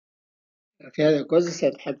في هذا الجزء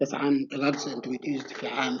سأتحدث عن drugs introduced في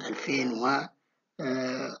عام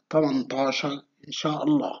 2018 إن شاء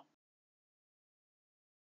الله.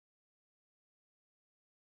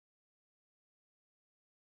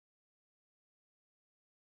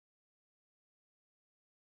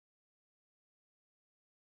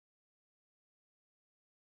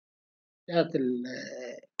 That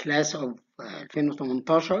class of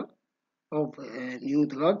 2018 of new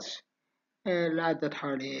drugs لعدت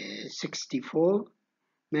حوالي 64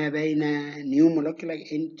 ما بين new molecular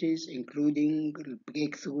entities including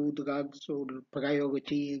breakthrough drugs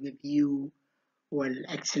والpriority review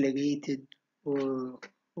والaccelerated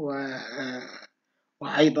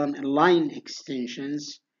وأيضا line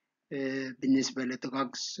extensions بالنسبة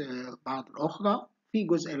لدراجز بعض الأخرى. في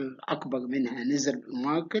جزء الأكبر منها نزل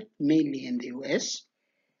الماركت mainly in the US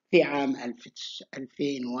في عام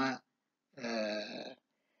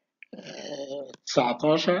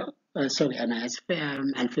 2019 سوري أنا آسف في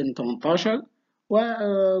عام 2018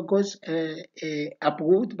 وجزء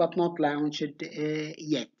approved but not launched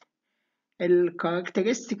yet.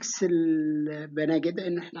 الكاركترستكس اللي بنجد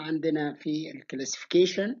إن إحنا عندنا في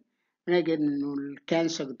الكلاسيفيكيشن نجد إنه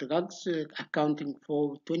الكانسر drugs accounting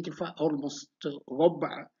for 25 almost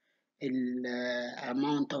ربع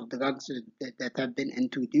amount of drugs that have been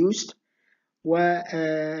introduced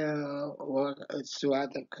سواء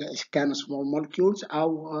كانوا small molecules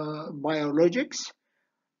أو biologics.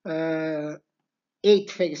 8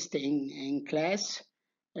 first in class.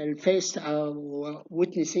 First are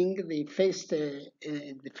witnessing the first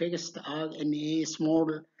RNA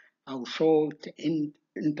small أو short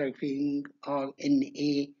interfering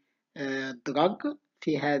RNA drug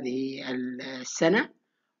في هذه السنة.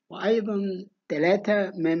 وأيضا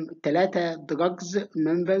ثلاثة drugs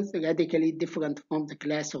members radically different from the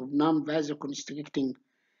class of non-vasoconstricting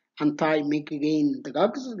anti-migraine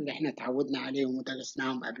drugs اللي احنا تعودنا عليهم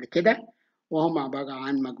ودرسناهم قبل كده، وهم عبارة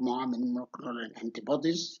عن مجموعة من monoclonal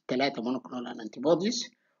antibodies 3 monoclonal antibodies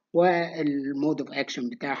والمود اوف اكشن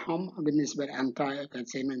بتاعهم بالنسبة للانتي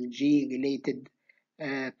carcinogen related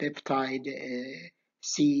peptide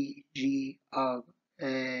CGRP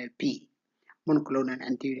monoclonal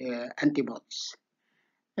antibodies.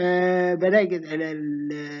 بنجد على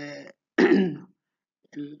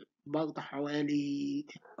برضه حوالي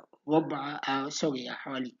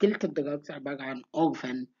حوالي تلت الدراجز عبارة عن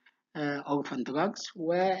orphan drugs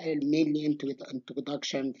والمينلي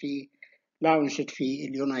introduction في launched في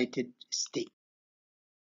اليونايتد ستيتس.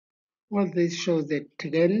 Well, this shows the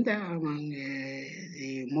trend among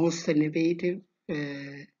the most innovative,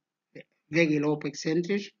 very low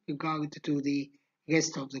percentage regard to the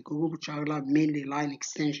rest of the group, which are mainly line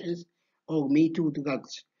extensions or Me Too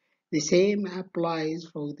drugs. The same applies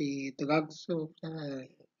for the drugs of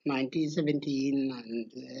 1917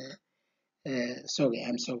 and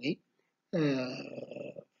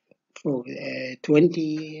for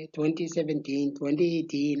 2017,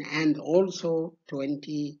 2018 and also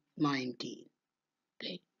 2019.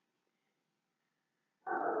 Okay.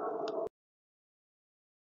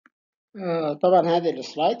 طبعا هذه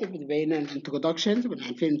السلايد بتبين الانترودكشنز من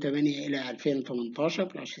 2008 إلى 2018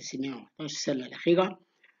 في 10 سنين أو 11 سنة الأخيرة،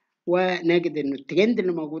 ونجد إنه الترند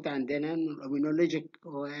اللي موجود عندنا إنه الأمينولوجيك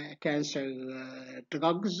وكانسر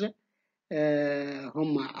دراجز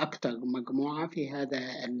هم أكثر مجموعة في هذا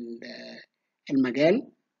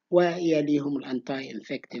المجال ويليهم الأنتي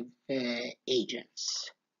إنفكتيف ايجنتس.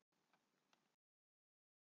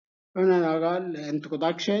 هنا نرى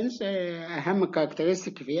الانترودكشنز. أهم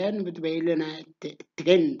كاركترستيك فيها إنه بتبين لنا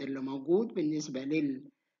الترند اللي موجود بالنسبة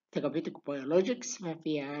للثيرابيوتيك بيولوجيكس.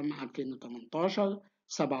 ففي عام 2018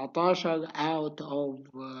 17 out of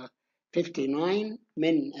 59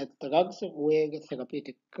 من الدراجز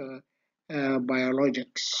والثيرابيوتيك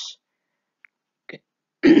biologics.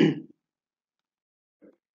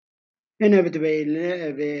 هنا بتبين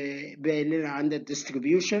لنا عند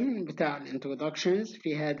الديستريبيوشن بتاع الانترودكشنز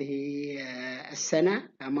في هذه السنة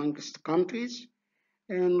amongst countries.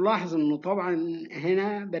 نلاحظ انه طبعا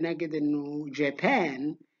هنا بنجد انه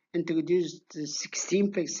جابان introduced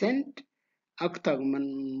 16% أكثر من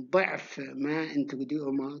ضعف ما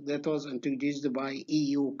that was introduced by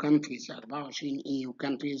EU countries 24 EU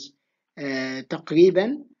countries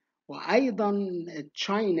تقريبا. وأيضا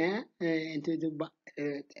China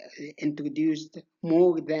introduced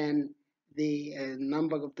more than the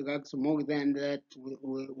number of drugs more than that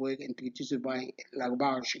were introduced by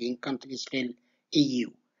 24 countries في ال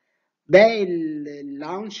EU. باقي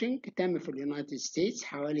اللانشنج تم في اليونايتد ستيتس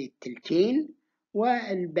حوالي التلتين،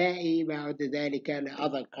 والباقي بعد ذلك ل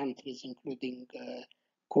other countries including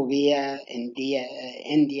Korea, India,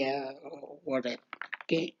 whatever.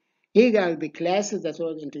 Okay. Here are the classes that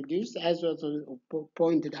were introduced, as was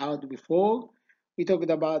pointed out before. We talked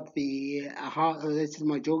about the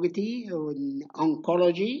majority in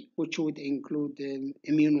oncology, which would include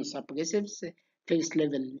immunosuppressives, first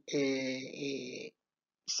level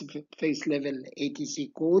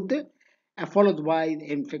ATC code, followed by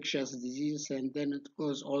infectious disease, and then it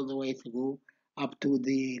goes all the way through up to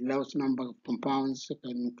the lowest number of compounds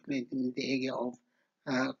in the area of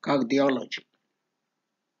cardiology.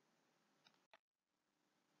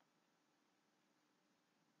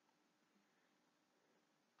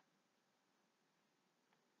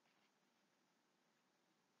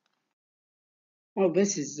 Well,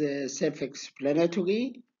 this is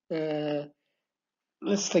self-explanatory,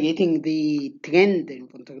 illustrating the trend in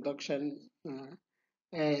introduction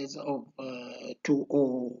as of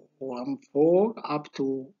 2014 up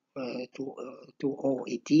to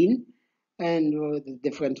 2018, and the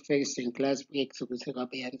different first-in-class breakthrough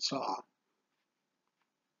therapy and so on.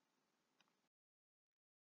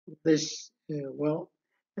 This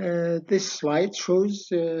slide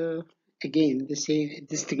shows again the same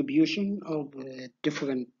distribution of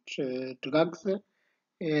different drugs,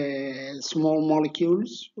 small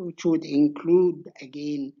molecules, which would include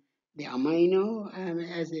again the amino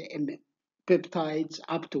as peptides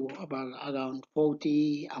up to about around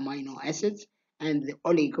 40 amino acids, and the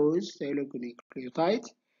oligos, the oligonucleotides,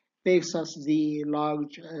 versus the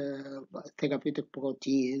large therapeutic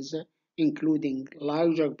proteins, including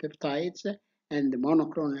larger peptides and the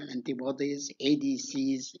monoclonal antibodies,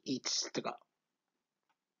 ADCs, etc.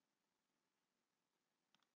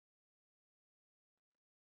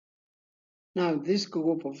 Now, this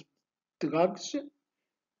group of drugs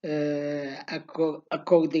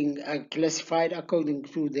classified according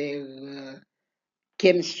to their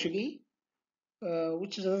chemistry,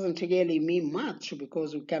 which doesn't really mean much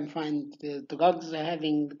because we can find drugs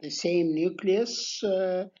having the same nucleus,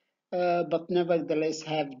 but nevertheless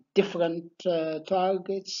have different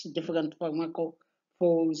targets, different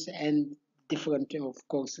pharmacophores, and different, of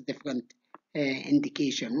course, different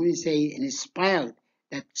indication. When we say inspired,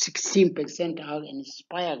 that 16% are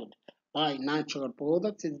inspired by natural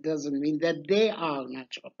products, it doesn't mean that they are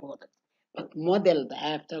natural products, but modeled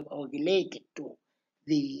after or related to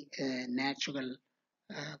the natural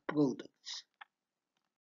products.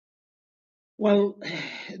 Well,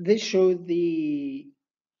 this shows the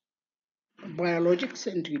biologics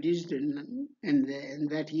introduced in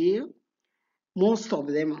that year. Most of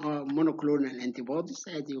them are monoclonal antibodies,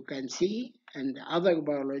 as you can see, and other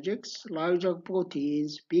biologics, larger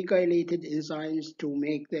proteins, pegylated enzymes to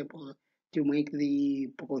make the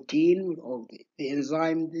protein or the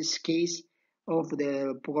enzyme, in this case, of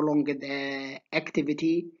the prolonged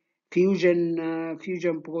activity, fusion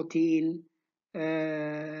protein,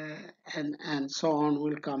 and so on.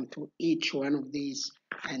 We'll come to each one of these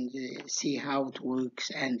and see how it works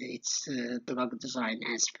and its drug design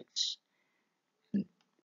aspects.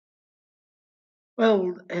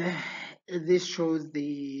 Well, this shows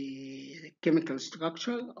the chemical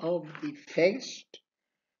structure of the first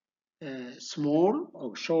small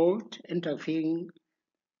or short interfering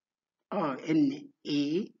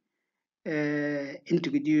RNA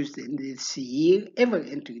introduced in this year,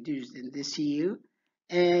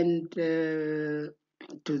 and to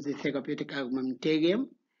the therapeutic armamentarium,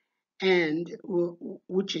 and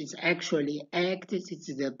which is actually active.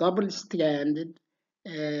 It's the double-stranded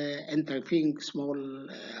interfering small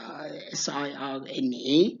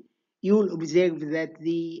siRNA. You will observe that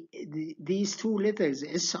these two letters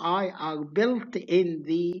Si are built in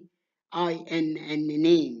the INN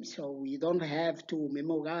name, so you don't have to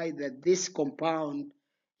memorize that this compound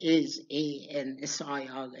is an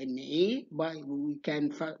siRNA, but we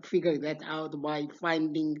can figure that out by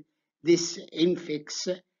finding this infix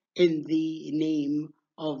in the name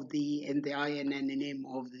of the INN name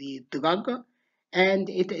of the drug, and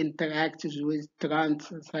it interacts with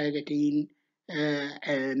transthyretin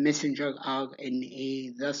messenger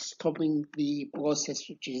RNA, thus stopping the process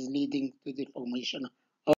which is leading to the formation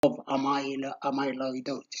of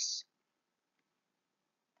amyloidosis.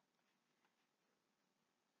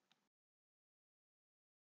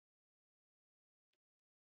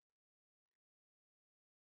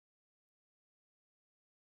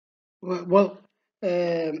 Well,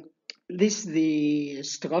 this is the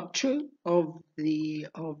structure of the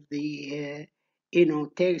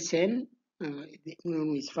inotersen.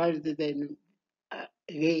 When we find the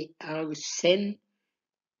arsen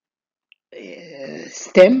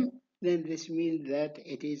stem, then this means that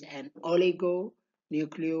it is an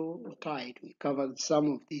oligonucleotide. We covered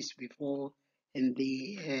some of these before in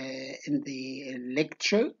the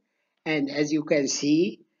lecture, and as you can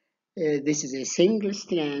see, This is a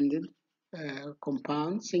single-stranded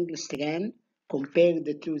compound, single strand, compared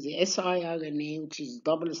to the siRNA, which is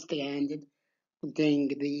double-stranded, containing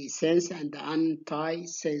the sense and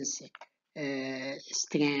anti-sense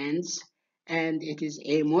strands, and it is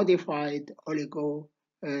a modified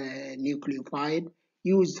oligonucleotide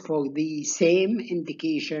used for the same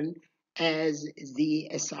indication as the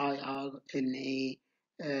siRNA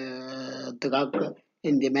drug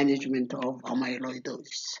in the management of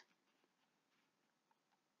amyloidosis.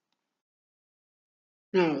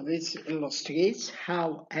 Now, this illustrates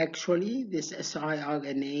how actually this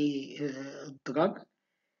siRNA drug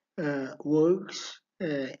works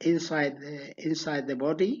inside the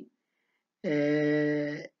body.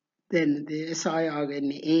 Then the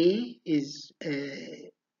siRNA is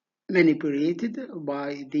manipulated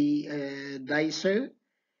by the dicer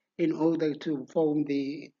in order to form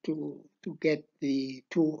to get the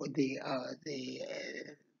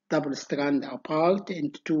double strand apart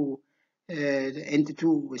into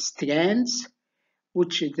two strands,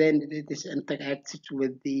 which then this interacts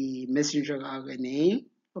with the messenger RNA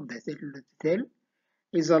of the cell,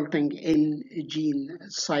 resulting in gene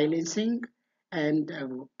silencing and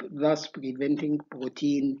thus preventing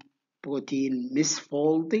protein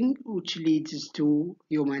misfolding, which leads to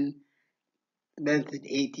human method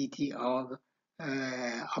ATTR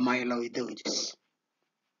amyloidosis.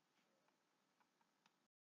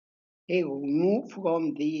 Here we move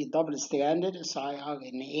from the double-stranded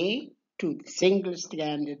siRNA to the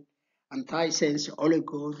single-stranded antisense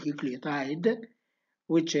oligonucleotide,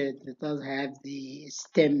 which does have the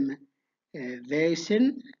stem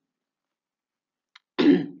version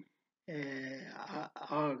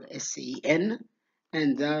RSEN,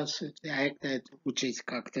 and thus the act which is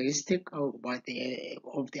characteristic of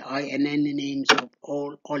the INN names of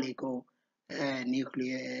all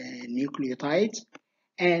oligonucleotides,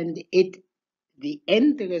 and the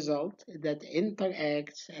end result that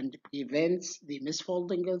interacts and prevents the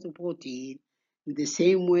misfolding of the protein in the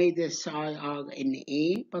same way the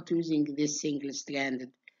siRNA, but using this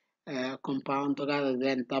single-stranded compound rather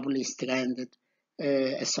than doubly stranded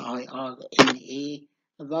siRNA,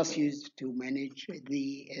 thus used to manage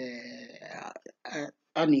the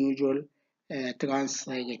unusual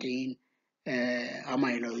transthyretin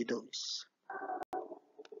amyloidosis.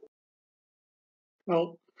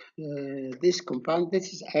 Well, this compound,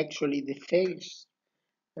 this is actually the first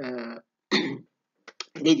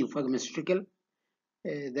radiopharmaceutical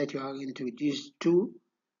that you are introduced to.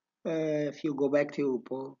 If you go back to your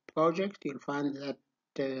project, you'll find that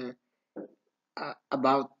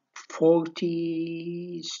about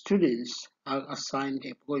 40 students are assigned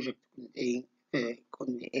a project, a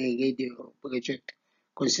radio project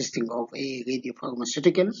consisting of a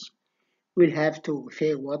radiopharmaceuticals. We'll have to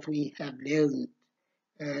refer what we have learned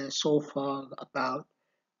so far about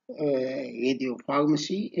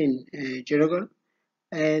radiopharmacy in general,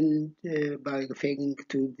 and by referring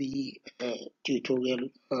to the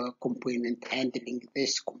tutorial component handling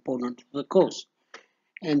this component of the course.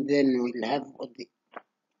 And then we'll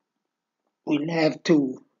have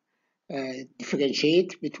to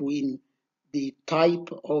differentiate between the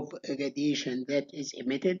type of radiation that is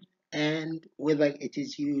emitted and whether it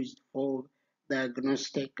is used for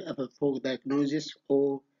diagnosis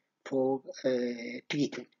or for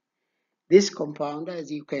treatment. This compound, as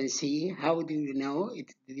you can see, how do you know?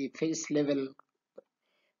 It's the first level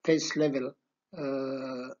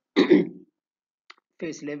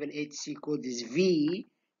HC code is V,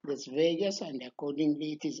 that's Vegas, and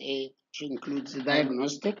accordingly it is A, which includes the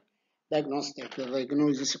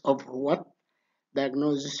diagnosis of what?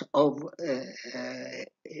 Diagnosis of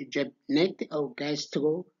genetic or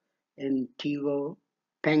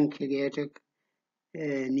gastroenteropancreatic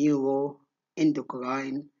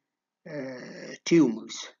neuroendocrine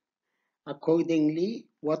tumors. Accordingly,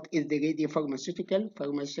 what is the radiopharmaceutical?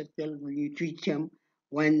 Pharmaceutical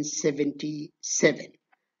lutetium-177.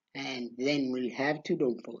 And then we'll have to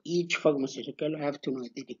know for each pharmaceutical, have to know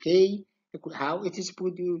the decay, how it is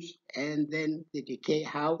produced, and then the decay,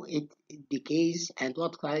 how it decays, and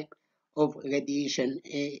what type of radiation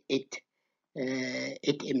it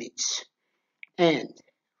emits. And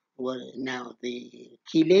well, now the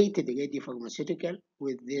chelated radiopharmaceutical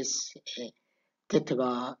with this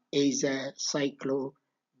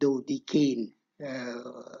tetraazacyclododecane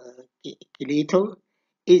chelator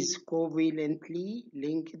is covalently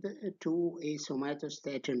linked to a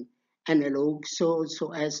somatostatin analog so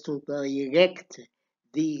as to direct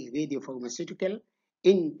the radiopharmaceutical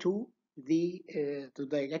into the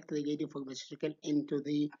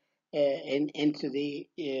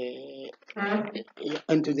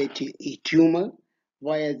tumor,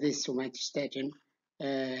 via this somatostatin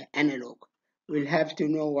analog. We'll have to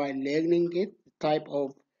know while learning it the type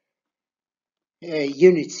of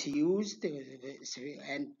units used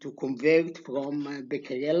and to convert from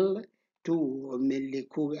becquerel to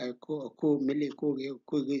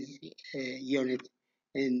millicuries unit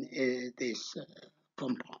in this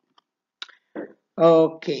compound.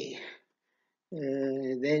 Okay,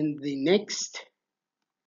 then the next.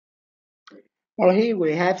 Well, here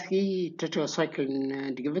we have three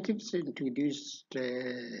tetracycline derivatives introduced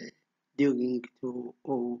during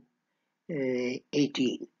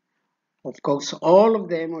 2018. Of course, all of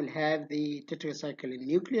them will have the tetracycline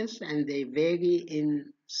nucleus, and they vary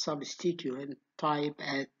in substituent type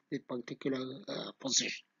at the particular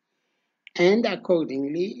position. And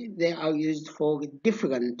accordingly, they are used for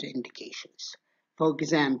different indications. For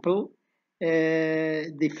example,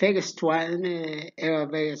 the first one,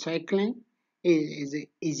 eravacycline,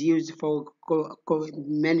 is used for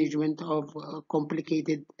management of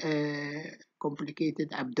complicated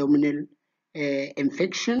abdominal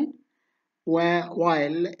infection,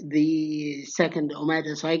 while the second,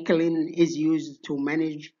 omadacycline, is used to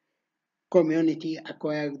manage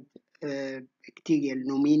community-acquired bacterial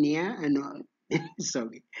pneumonia,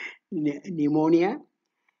 pneumonia,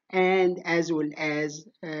 and as well as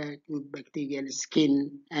bacterial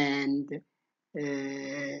skin and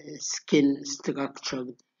skin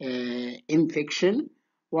structured infection,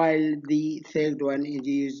 while the third one is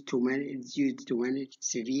used to manage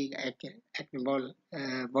severe acne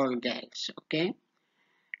vulgaris. Okay.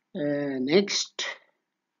 Next.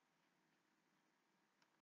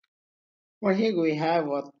 Well, here we have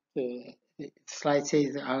what the slide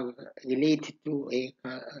says are related to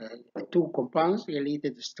two compounds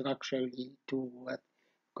related structurally to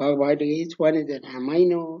carbohydrates. One is an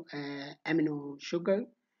amino sugar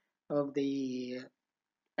of the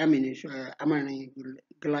amino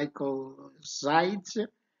glycosides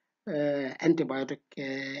antibiotic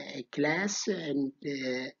class, and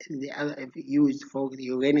the other used for the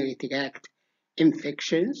urinary tract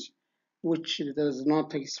infections, which does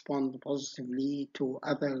not respond positively to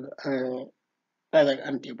other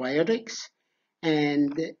antibiotics.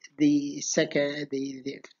 And the second,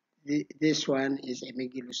 this one is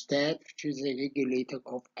amygdalostat, which is a regulator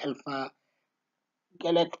of alpha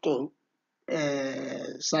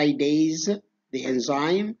galactosidase, the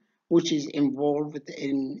enzyme, which is involved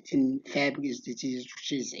in Fabry's disease,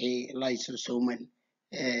 which is a lysosomal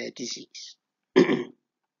disease.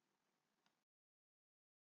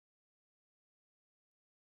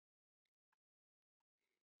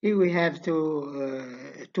 Here we have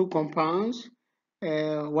two compounds.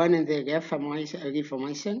 One is the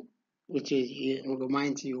rifamycin, which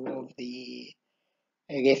reminds you of the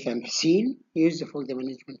rifampicin, used for the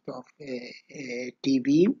management of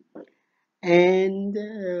TB, and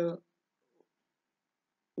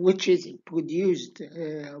which is produced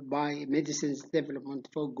by Medicines Development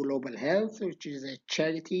for Global Health, which is a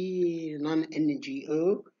charity,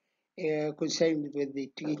 non-NGO, concerned with the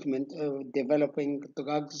treatment of developing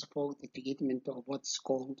drugs for the treatment of what's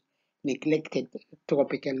called neglected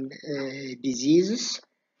tropical diseases,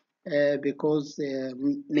 because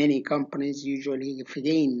many companies usually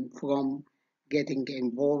refrain from getting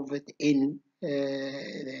involved in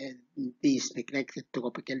these neglected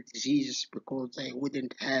tropical diseases because they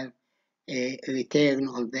wouldn't have a return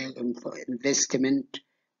on their investment,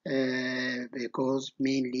 because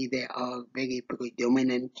mainly they are very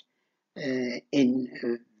predominant in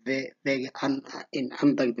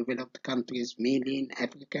underdeveloped countries, mainly in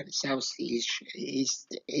Africa and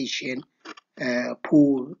Southeast Asian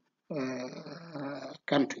poor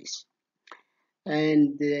countries.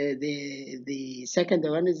 And the second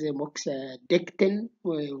one is the moxidectin,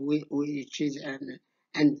 which is an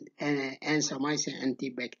ansamycin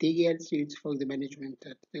antibacterial used for the management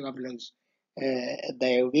of travelers'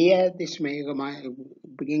 diarrhea. This may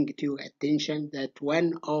bring to your attention that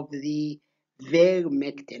one of the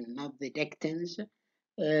vermectin, not the dectins,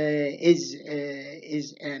 is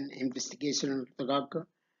an investigational drug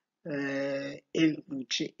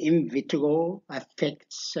which in vitro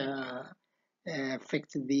affects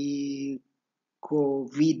the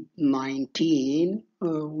COVID-19.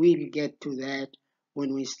 We'll get to that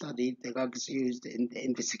when we study the drugs used in the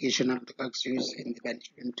investigational drugs used in the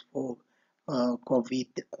management for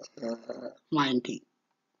COVID-19.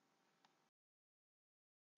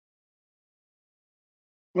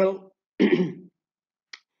 Well,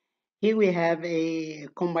 here we have a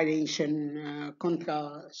combination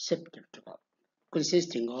contraceptive drug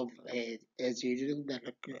consisting of, as usual, that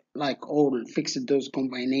like all fixed dose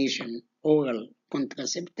oral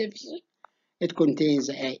contraceptives, it contains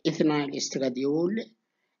ethinyl estradiol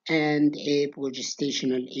and a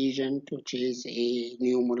progestational agent, which is a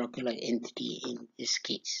new molecular entity in this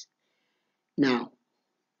case. Now,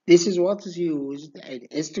 this is what is used, an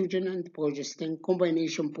estrogen and progestin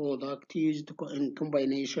combination product used in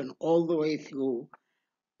combination all the way through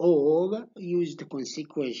or used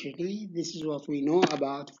consequentially. This is what we know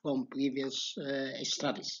about from previous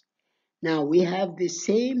studies. Now we have the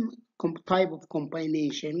same type of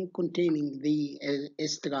combination containing the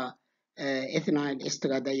ethinyl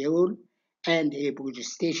estradiol and a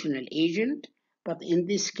progestational agent, but in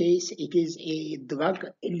this case it is a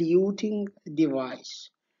drug-eluting device.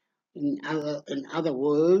 In other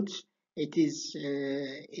words, it is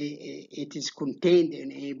contained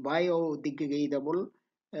in a biodegradable,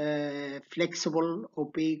 flexible,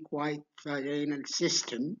 opaque white vaginal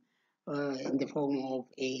system in the form of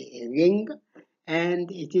a ring, and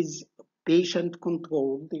it is patient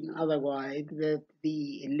controlled. In other words, that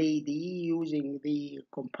the lady using the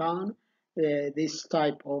compound, this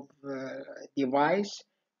type of device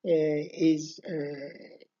is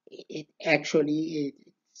it actually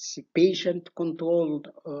it's patient controlled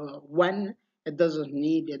one. It doesn't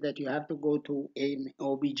need that you have to go to an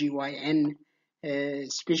OBGYN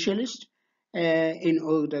specialist in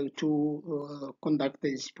order to conduct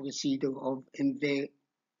this procedure of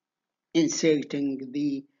inserting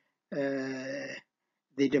the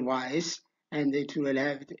device, and it will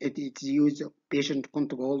have it's used patient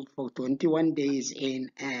controlled for 21 days in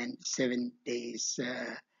and 7 days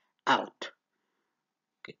out.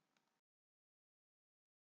 Okay.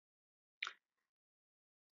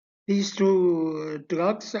 These two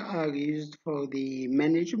drugs are used for the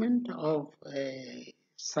management of a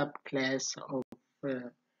subclass of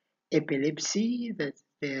epilepsy, that's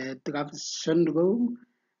the Dravet syndrome,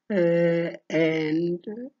 and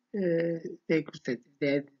they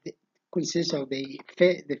consist of the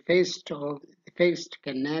first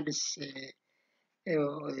cannabis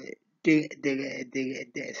the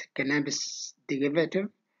cannabis derivative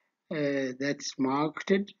that's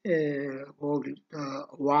marketed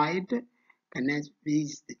worldwide,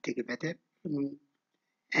 cannabis derivative,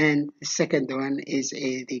 and the second one is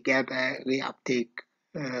the GABA reuptake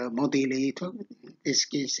modulator, in this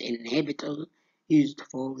case inhibitor, used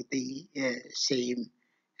for the same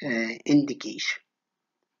indication.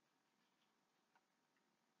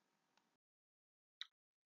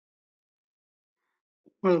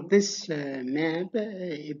 Well, this map,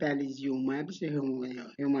 ibalizumab,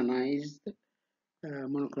 humanized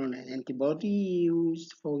monoclonal antibody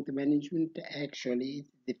used for the management, actually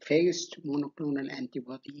the first monoclonal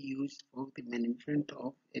antibody used for the management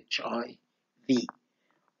of HIV.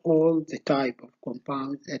 All the type of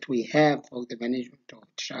compounds that we have for the management of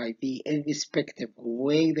HIV, irrespective of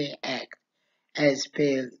where they act as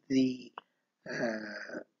per the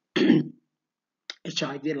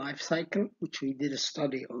HIV life cycle, which we did a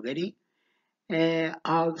study already,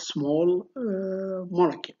 are small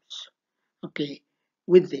molecules. Okay,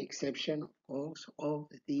 with the exception, of course, of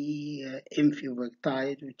the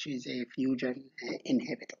infuvertide, which is a fusion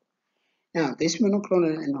inhibitor. Now, this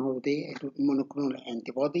monoclonal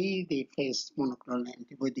antibody, the first monoclonal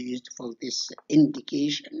antibody used for this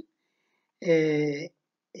indication, it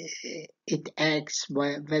acts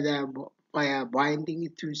via binding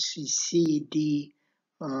to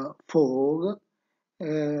CD4,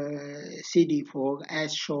 CD4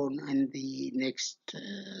 as shown on the next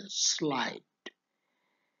slide.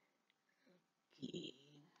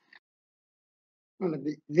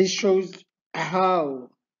 This shows how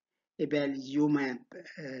ibalizumab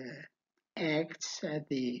acts at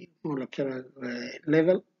the molecular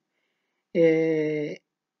level.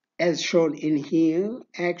 As shown in here,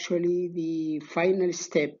 actually the final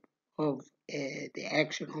step of the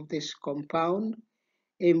action of this compound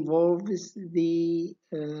involves the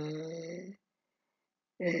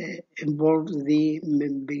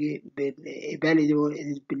ibalizumab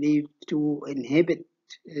is believed to inhibit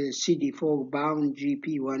CD4 bound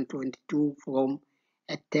GP122 from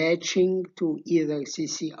attaching to either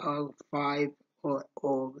CCR5 or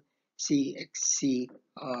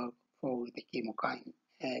CXCR for the chemokine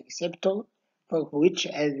receptor, for which,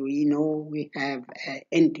 as we know, we have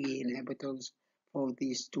entry inhibitors for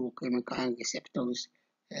these two chemokine receptors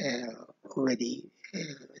already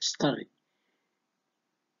studied.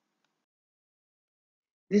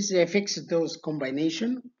 This is a fixed dose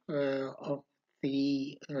combination of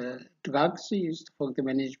the drugs used for the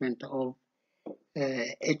management of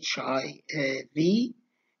HIV,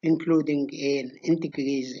 including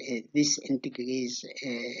this integrase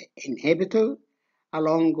inhibitor,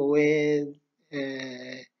 along with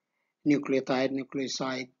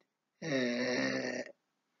nucleoside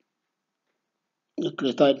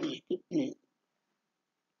nucleoside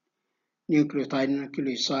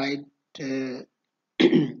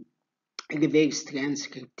reverse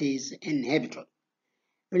transcriptase inhibitor.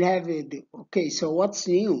 We'll have okay, so what's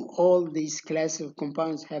new? All these classes of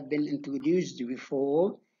compounds have been introduced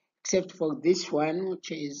before, except for this one,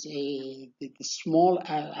 which is the small,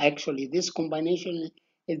 actually this combination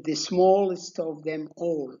is the smallest of them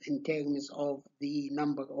all in terms of the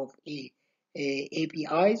number of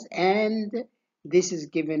APIs, and this is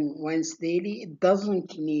given once daily. It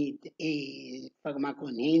doesn't need a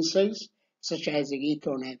pharmacoenhancers such as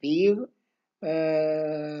ritonavir,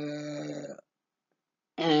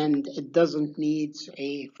 and it doesn't need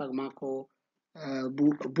a pharmaco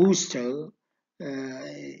booster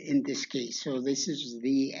in this case. So this is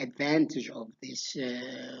the advantage of this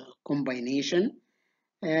combination,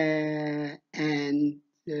 and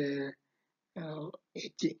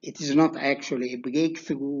it is not actually a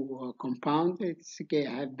breakthrough compound. It's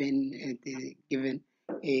have been given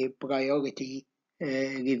a priority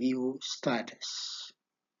review status.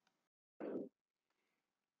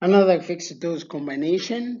 Another fixed dose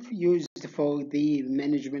combination used for the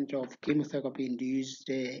management of chemotherapy-induced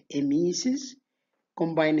emesis,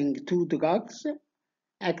 combining two drugs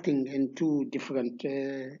acting in two different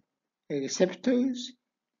receptors,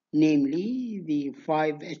 namely the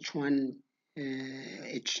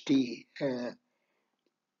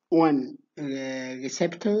 5-HT1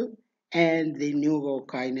 receptor and the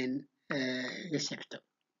neurokinin receptor.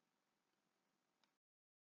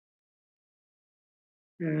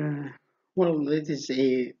 Well, it is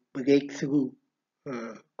a breakthrough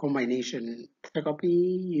combination therapy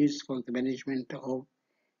used for the management of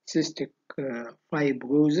cystic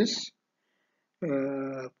fibrosis,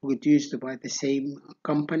 produced by the same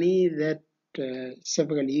company that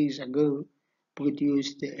several years ago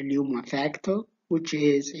produced the Lumafactor, which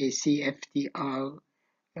is a CFTR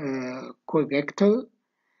corrector,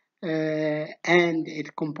 and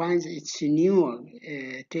it combines its newer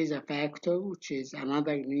Tesa factor, which is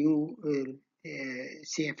another new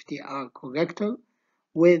CFTR corrector,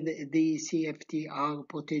 with the CFTR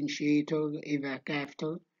potentiator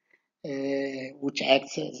Ivacaftor, which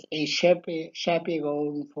acts as a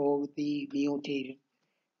chaperone for the mutated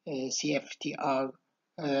CFTR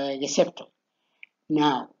receptor.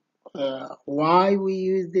 Now, why we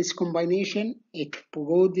use this combination? It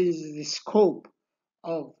broadens the scope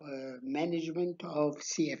of management of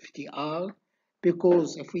CFTR,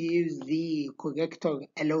 because if we use the corrector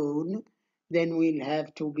alone, then we'll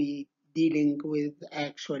have to be dealing with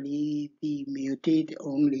actually the mutate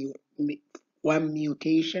only one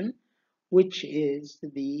mutation, which is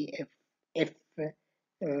the I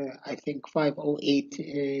think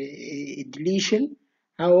 508 deletion.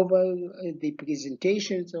 However, the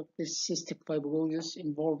presentations of this cystic fibrosis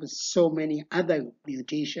involve so many other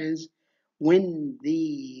mutations. When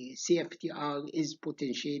the CFTR is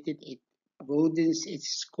potentiated, it broadens its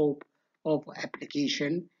scope of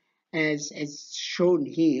application. As shown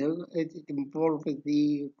here, it involves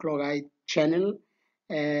the chloride channel,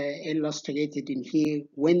 illustrated in here.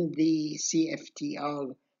 When the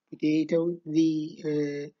CFTR potato,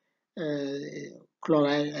 the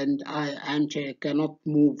chloride and anti cannot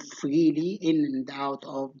move freely in and out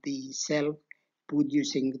of the cell,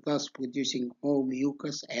 thus producing more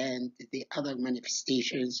mucus and the other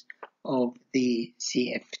manifestations of the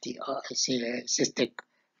CFTR, cystic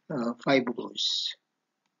fibrosis.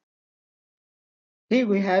 Here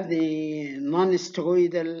we have the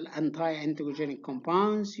non-steroidal anti-androgenic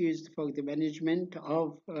compounds used for the management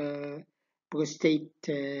of prostate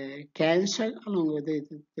cancer, along with it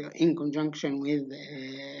in conjunction with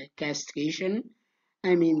castration.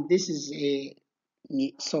 I mean, this is a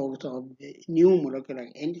sort of new molecular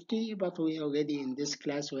entity, but we already in this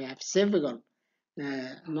class we have several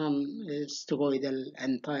non-steroidal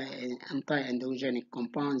anti-androgenic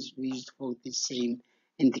compounds used for the same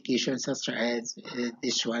indications, such as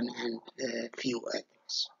this one and a few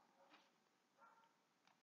others.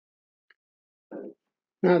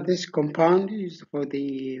 Now, this compound is for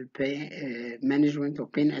the management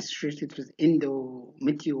of pain associated with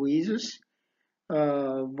endometriosis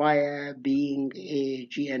via being a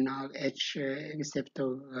GnRH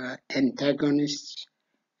receptor antagonist.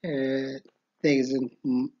 There isn't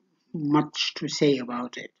much to say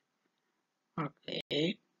about it.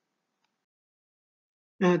 Okay.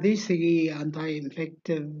 Now, these three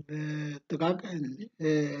anti-infective drugs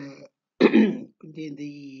contain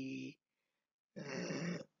the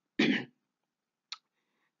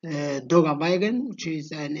doravirine, which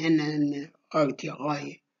is an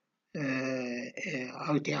NNRTI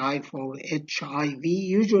RTI for HIV,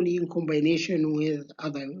 usually in combination with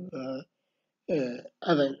other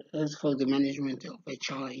other as for the management of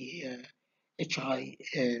HIV.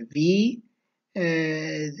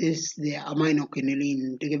 This the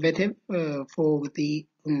aminoquinoline derivative for the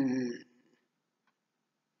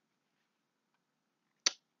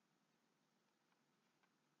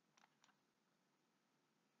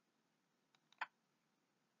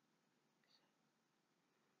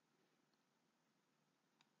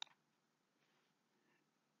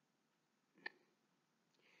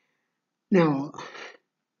now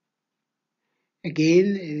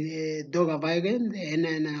again doravirine, the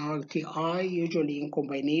NNRTI, usually in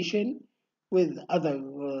combination with other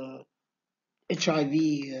HIV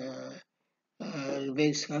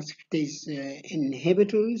reverse transcriptase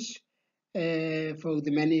inhibitors for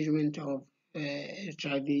the management of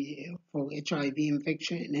HIV for HIV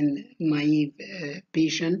infection in naive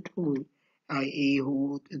patient i.e.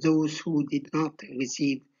 those who did not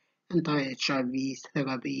receive anti-HIV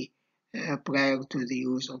therapy prior to the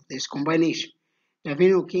use of this combination.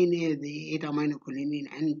 Lavenoquine is the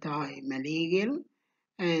 8-aminoquinine anti-malarial,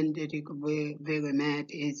 and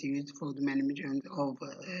Verimat is used for the management of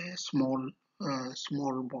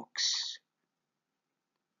smallpox.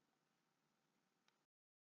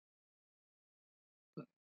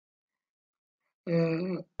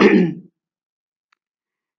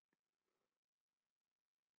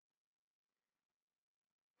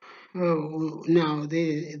 Now,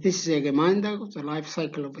 this is a reminder of the life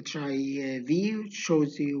cycle of HIV, which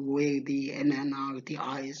shows you where the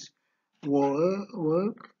NNRTIs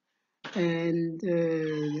work and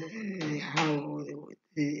how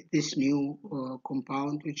this new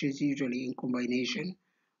compound, which is usually in combination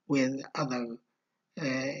with other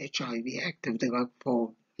HIV active drug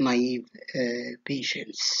for naive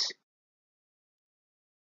patients.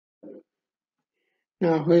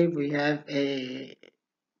 Now here we have a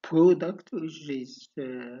product which is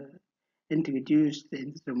introduced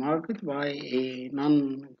into the market by a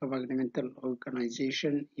non-governmental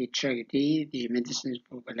organization, a charity, the Medicines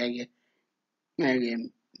for Malaria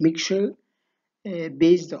Mixture,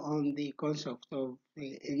 based on the concept of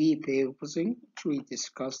repurposing, which we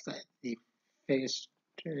discussed at the first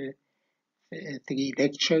 3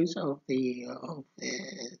 lectures of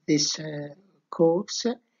this course,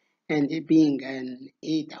 and it being an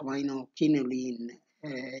 8-aminoquinoline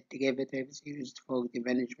derivatives used for the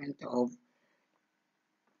management of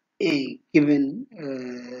a given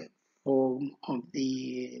form of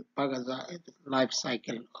the parasite life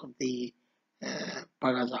cycle of the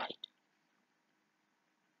parasite.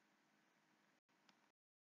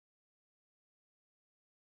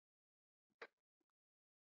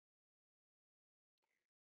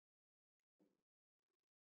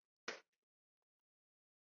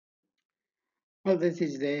 Well, this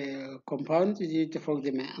is the compound used for the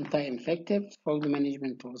anti-infective for the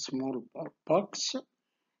management of smallpox,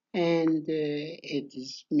 and it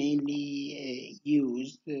is mainly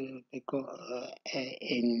used in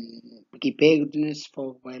preparedness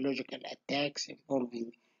for biological attacks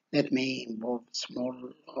that may involve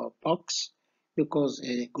smallpox, because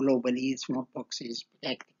globally smallpox is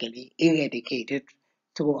practically eradicated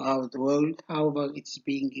throughout the world. However, it's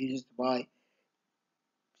being used by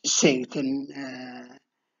certain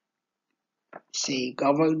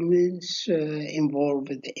governments involved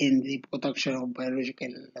in the production of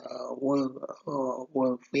biological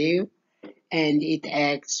warfare, and it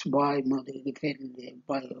acts by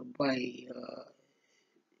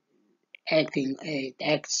it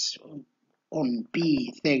acts on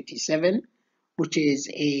P37, which is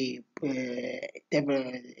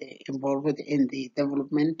involved in the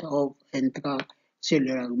development of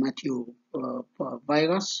intracellular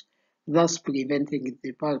virus, thus preventing the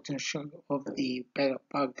departure of the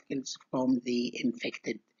particles from the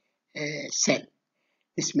infected cell.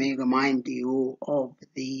 This may remind you of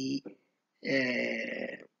the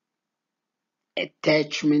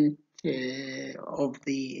attachment of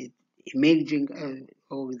the emerging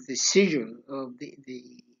or the seizure of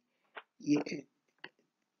the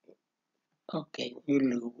okay,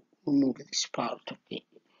 we'll remove this part. Okay.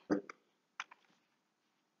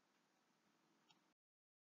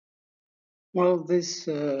 Well, this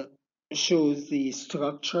shows the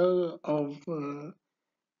structure of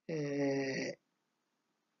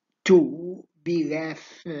 2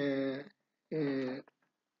 BRAF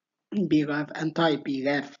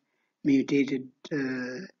anti-BRAF mutated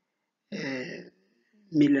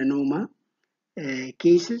melanoma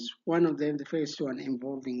cases. One of them, the first one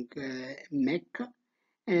involving MEC,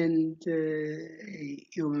 and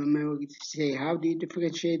you remember to say, how do you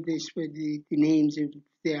differentiate this with the names if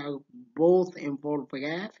they are both involve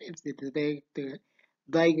BRAF? If the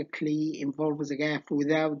directly involves the RAF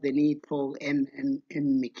without the need for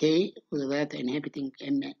MK, without inhibiting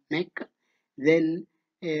MK, then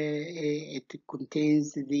it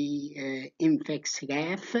contains the infix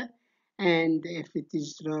RAF, and if it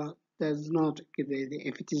is not,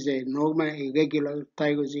 if it is a normal irregular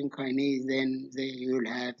tyrosine kinase, then you will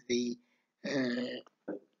have the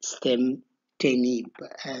stem TNIB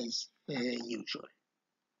as usual.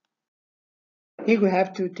 Here we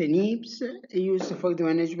have two TNIBs used for the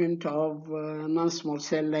management of non-small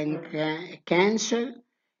cell lung cancer.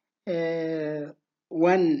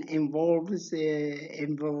 One involves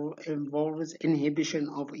inhibition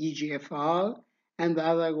of EGFR, and the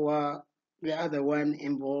other one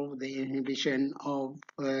involves the inhibition of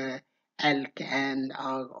ALK and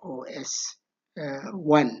ROS1.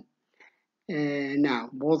 Now,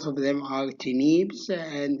 both of them are TNIBs,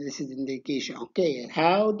 and this is indication. Okay,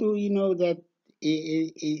 how do we know that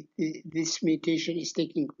this mutation is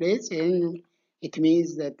taking place? And it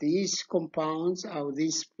means that these compounds or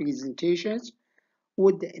these presentations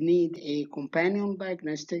would need a companion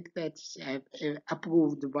diagnostic that's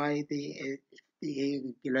approved by the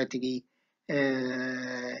regulatory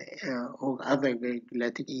or other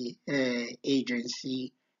regulatory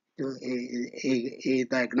agency, a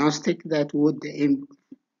diagnostic that would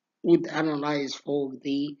analyze for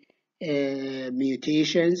the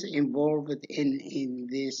mutations involved in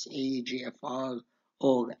this EGFR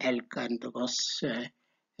or ALK and ROS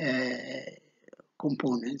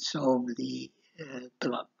components of the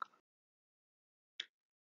drug.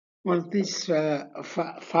 Well, these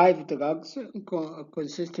 5 drugs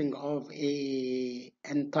consisting of a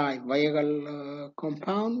antiviral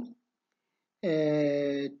compound,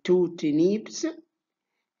 2 TNIBs,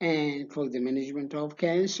 and for the management of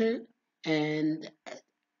cancer, and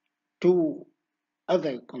 2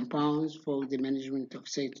 other compounds for the management of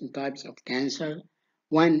certain types of cancer.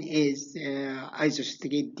 One is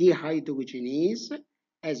isostrate dehydrogenase,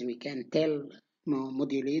 as we can tell,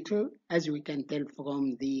 modulator, as we can tell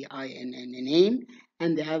from the INN name,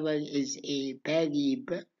 and the other is a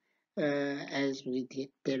PARIB, as we can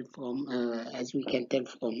tell from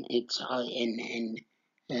its INN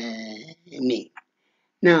name.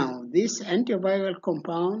 Now, this antiviral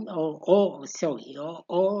compound, all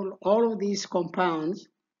of these compounds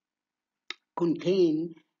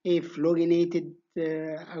contain a fluorinated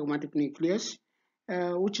aromatic nucleus,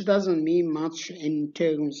 which doesn't mean much in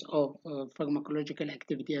terms of pharmacological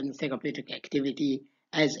activity and therapeutic activity,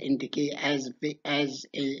 as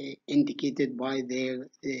indicated by their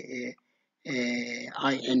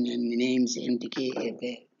INN names,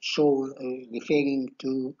 referring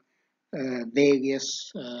to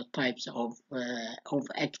various types of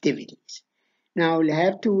activities. Now we'll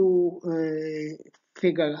have to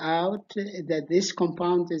figure out that this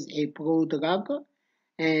compound is a prodrug,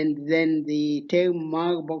 and then the term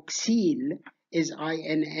marboxyl is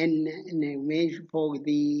INN name for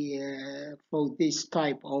this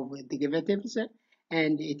type of derivatives,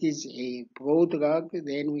 and it is a prodrug.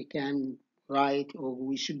 Then we can write, or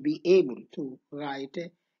we should be able to write,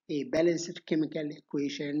 a balanced chemical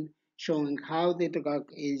equation showing how the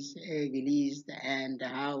drug is released and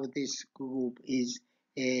how this group is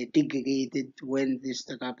degraded when this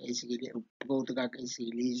prodrug is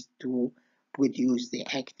released to produce the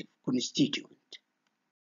active constituent.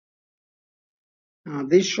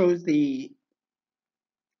 This shows the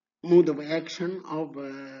mode of action of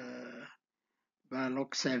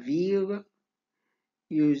baloxavir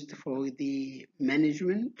used for the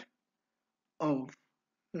management of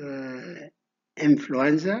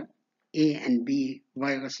influenza A and B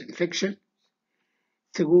virus infection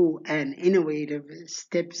through an innovative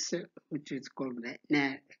steps which is called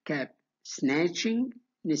cap snatching,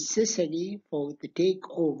 necessary for the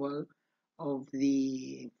takeover of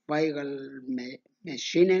the viral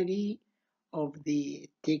machinery, by the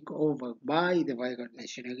viral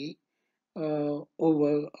machinery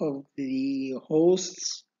over of the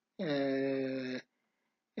host's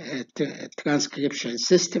transcription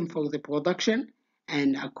system for the production,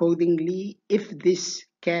 and accordingly, if this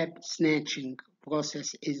cap snatching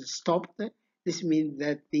process is stopped, this means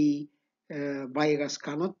that the virus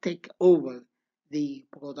cannot take over the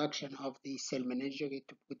production of the cell menagerie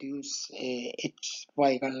to produce its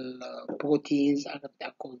viral proteins, and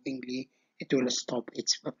accordingly it will stop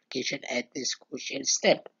its replication at this crucial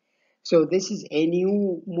step. So this is a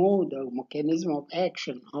new mode or mechanism of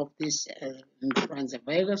action of this influenza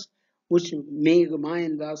virus, which may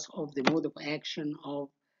remind us of the mode of action of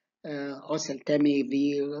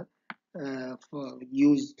oseltamivir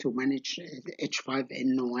used to manage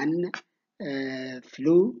H5N1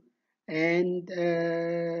 flu, and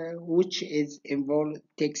which is involved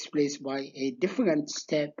takes place by a different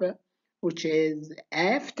step, which is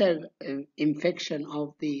after infection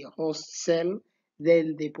of the host cell,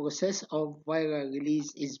 then the process of viral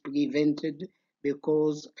release is prevented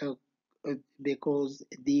because because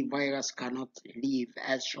the virus cannot leave,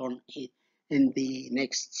 as shown in the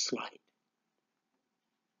next slide.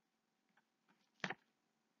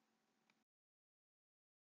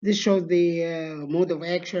 This shows the mode of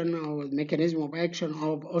action or mechanism of action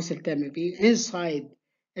of oseltamivir inside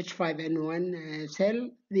H5N1 cell.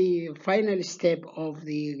 The final step of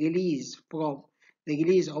the release of the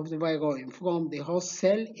virion from the host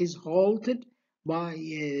cell is halted by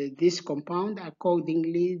this compound.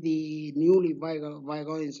 Accordingly, the newly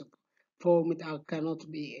virions formed cannot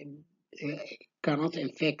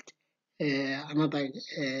infect another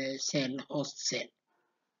host cell.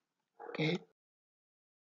 Okay.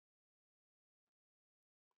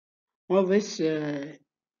 Well, this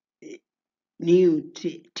new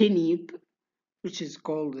TNIP, which is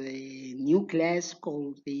called a new class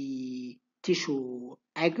called the tissue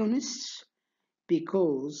agonists,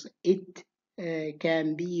 because it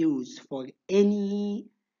can be used for any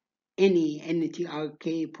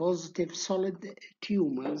NTRK positive solid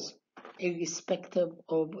tumors, irrespective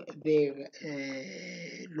of their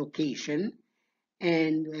location.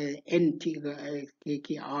 And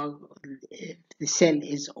NTKR, if the cell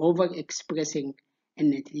is overexpressing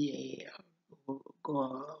NTA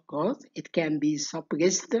growth, it can be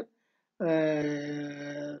suppressed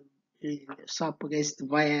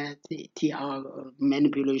via the TR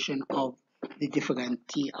manipulation of the different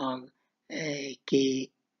TR Ks,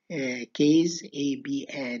 A, B,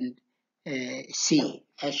 and C,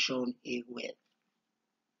 as shown here with.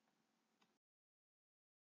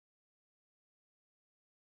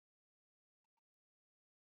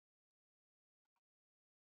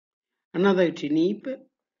 Another TNIP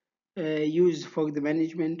used for the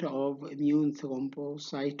management of immune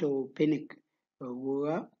thrombocytopenic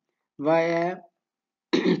via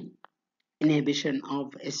inhibition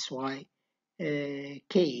of SYK.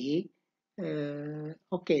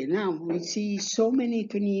 Okay, now we see so many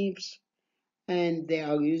TNIPs and they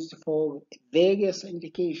are used for various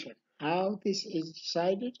indications. How this is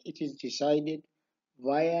decided? It is decided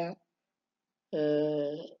via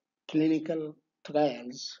clinical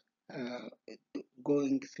trials,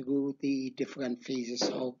 going through the different phases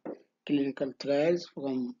of clinical trials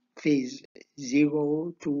from phase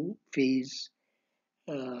 0 to phase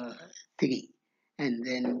 3. And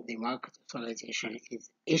then the market authorization is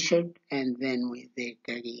issued, and then they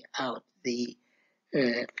carry out the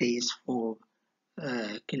phase 4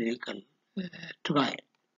 clinical trial.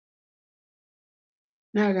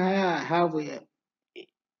 Now,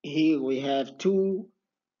 here we have two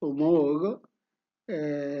more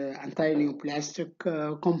antineoplastic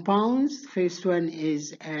compounds. First one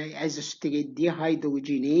is azostrate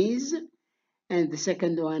dehydrogenase, and the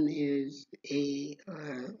second one is a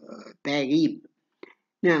PARIB.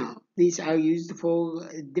 Now, these are used for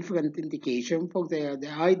different indication. For the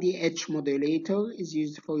IDH modulator is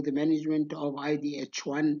used for the management of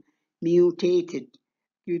IDH1 mutated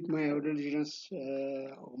acute myelogenous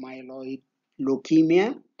or myeloid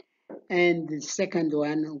leukemia. And the second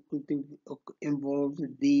one could involve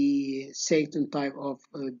the certain type of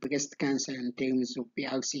breast cancer in terms of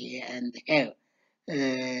BRCA and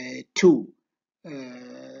HER2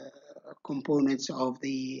 components of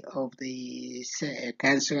the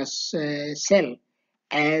cancerous cell,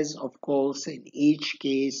 as of course in each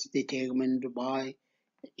case determined by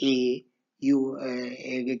a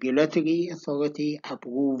regulatory authority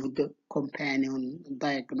approved companion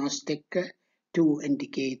diagnostic to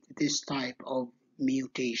indicate this type of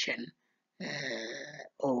mutation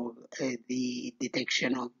or the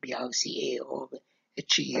detection of BRCA or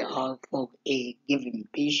HER for a given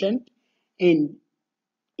patient, in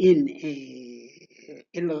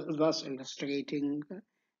thus illustrating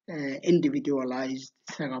individualized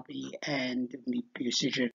therapy and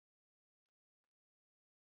precision.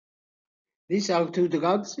 These are two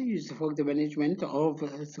drugs used for the management of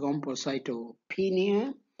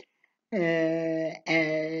thrombocytopenia.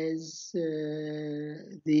 As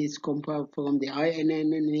these compound from the INN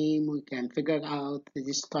name, we can figure out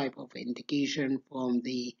this type of indication from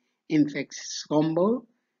the infectious thrombo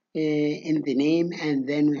in the name, and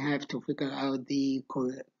then we have to figure out the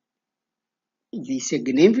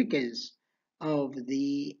significance of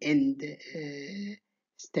the end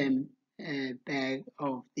stem bag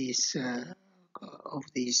of these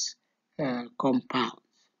compounds.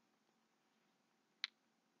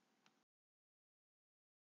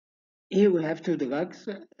 Here we have two drugs,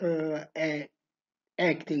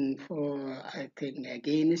 acting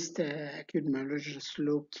against acute myelogenous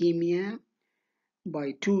leukemia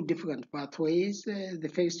by two different pathways. The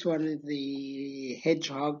first one is the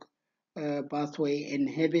hedgehog pathway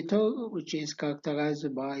inhibitor, which is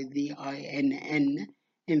characterized by the INN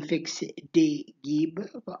infix-DGIB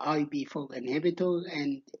IB4 inhibitor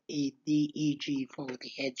and a DEG for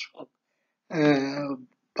the hedgehog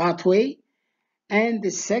pathway. And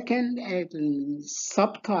the second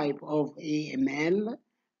subtype of AML,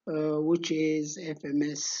 which is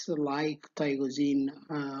FMS-like tyrosine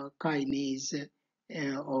kinase,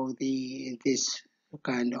 or this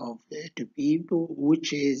kind of people,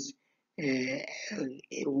 which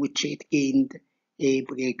it gained a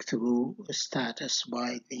breakthrough status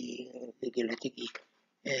by the regulatory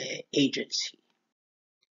agency.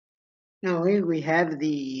 Now here we have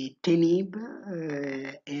the TNIB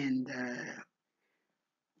and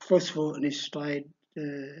phosphoinositide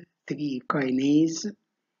 3 kinase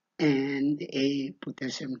and a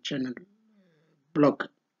potassium channel blocker.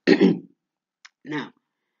 Now,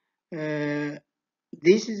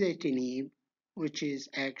 this is a TNIB, which is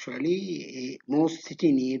actually most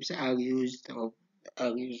TNIBs are used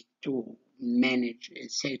to manage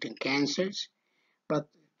certain cancers, but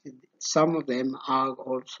some of them are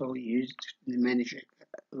also used to manage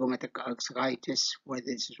rheumatoid arthritis, where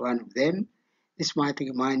this is one of them. This might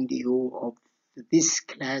remind you of this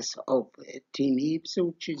class of TNIBs,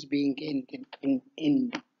 which is being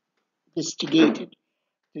investigated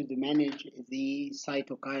to manage the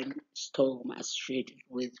cytokine storm associated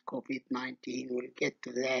with COVID-19. We'll get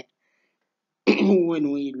to that when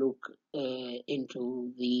we look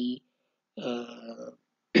into the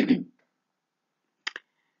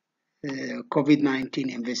COVID-19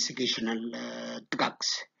 investigational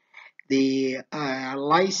drugs. The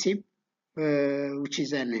lysip, which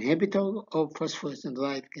is an inhibitor of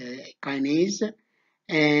phosphoinositide kinase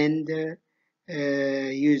and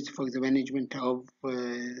used for the management of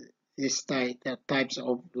this types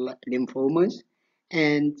of lymphomas,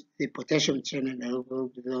 and the potassium channel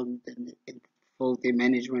for the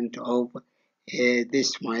management of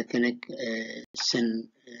this myasthenic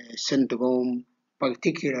syndrome,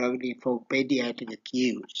 particularly for pediatric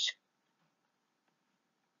use.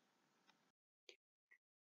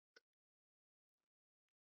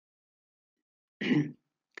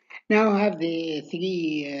 Now I have the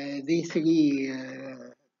three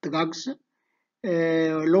drugs.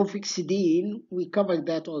 Lofixidine, we covered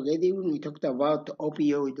that already when we talked about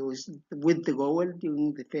opioid withdrawal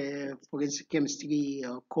during the forensic chemistry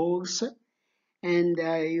course. And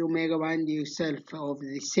you may remind yourself of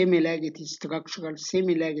the structural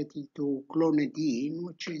similarity to clonidine,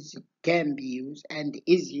 which can be used and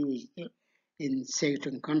is used in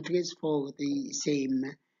certain countries for the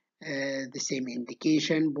same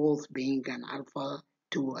indication, both being an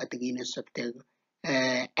alpha-2 adrenoceptor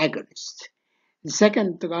agonist. The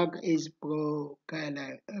second drug is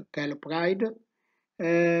procalcipride,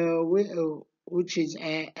 which is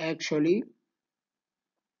actually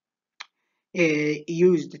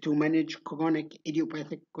used to manage chronic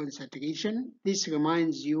idiopathic constipation. This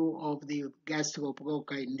reminds you of the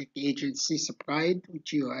gastroprocainic agent cisapride,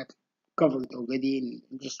 which you have covered already in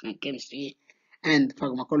medicinal chemistry and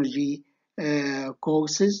pharmacology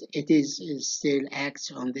courses. It still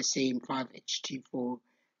acts on the same 5-HT4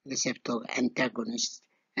 receptor antagonist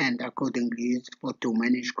and accordingly used to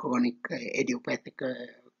manage chronic idiopathic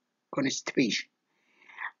constipation.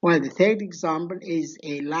 Well, the third example is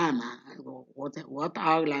a LAMA. What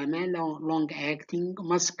are LAMA? Long-acting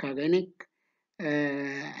muscarinic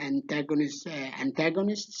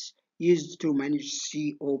antagonists used to manage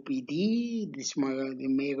COPD. This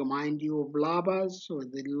may remind you of LABAs, or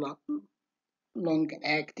the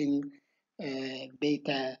long-acting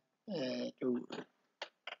beta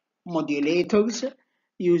modulators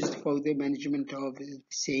used for the management of the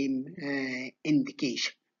same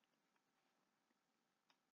indication.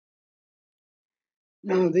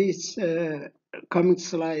 Now this coming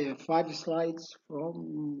slide, 5 slides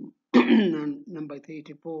from number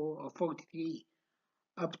 34 or 43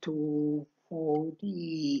 up to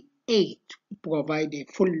 48 provide a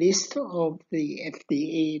full list of the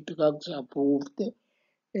FDA drugs approved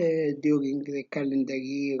during the calendar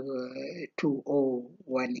year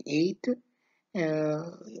 2018,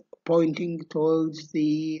 pointing towards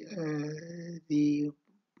the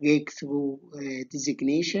breakthrough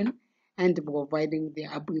designation, and providing the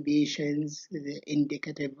abbreviations, the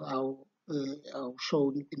indicative are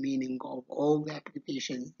showing the meaning of all the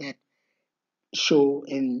abbreviations that show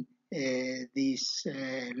in these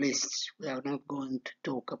lists. We are not going to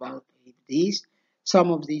talk about these.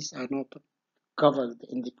 Some of these are not covered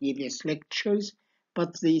in the previous lectures,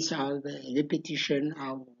 but these are the repetition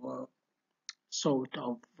of sort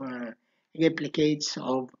of replicates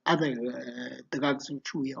of other drugs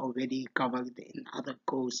which we already covered in other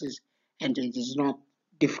courses, and it is not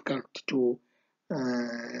difficult uh,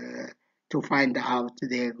 to find out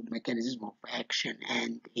their mechanism of action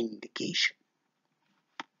and indication.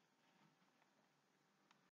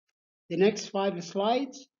 The next 5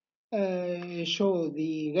 slides show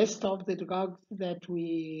the rest of the drugs that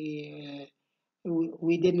we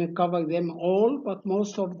didn't cover them all, but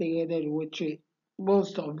most of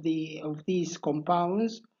these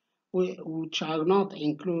compounds which are not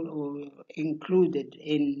included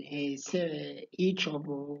in each of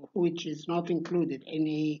which is not included in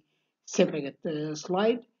a separate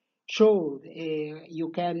slide, show you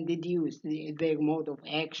can deduce their mode of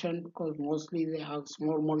action, because mostly they are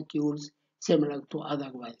small molecules similar to other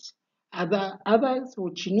ones. Others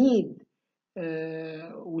which need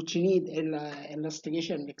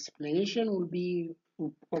illustration and explanation will be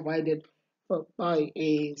provided by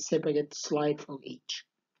a separate slide for each.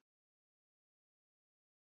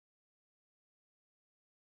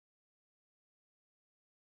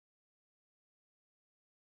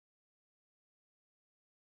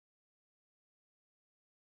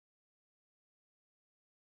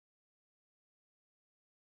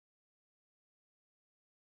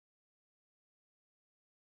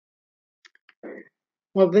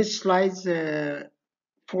 Well, this slide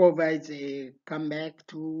provides a comeback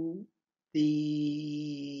to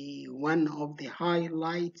the one of the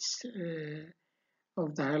highlights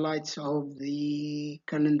of the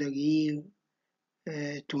calendar year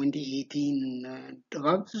 2018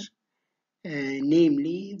 drugs,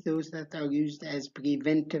 namely those that are used as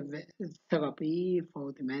preventive therapy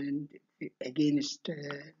for the man against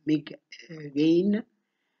migraine.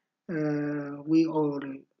 We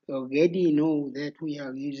already know that we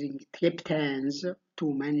are using triptans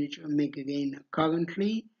to manage migraine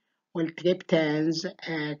currently. Well, triptans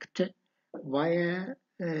act via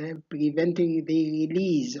preventing the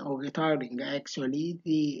release or retarding actually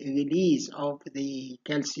the release of the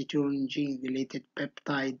calcitonin gene related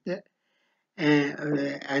peptide.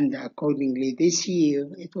 And accordingly, this year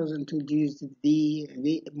it was introduced these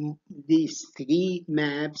 3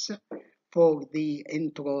 maps for the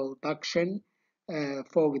introduction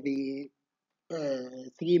for the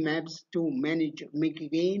 3 maps to manage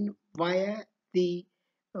migraine via the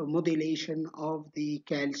modulation of the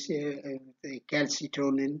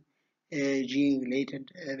calcitonin gene-related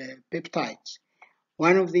peptides.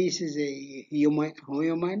 One of these is a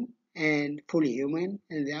human and fully human,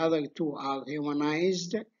 and the other 2 are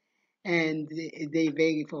humanized, and they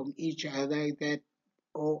vary from each other. That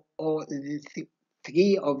all the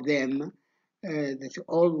 3 of them,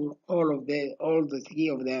 all the 3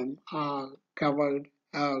 of them are covered,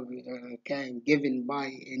 are given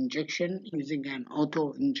by injection using an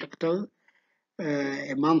auto injector,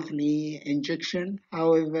 a monthly injection.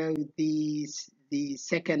 However, the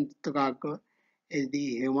second drug,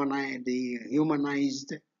 the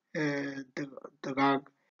humanized drug,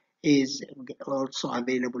 is also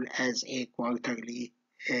available as a quarterly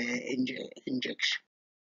injection.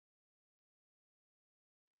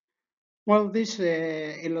 Well, this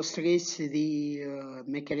illustrates the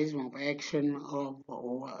mechanism of action of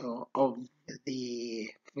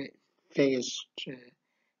the first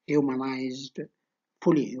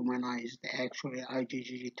fully humanized, actually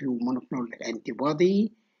IgG2 monoclonal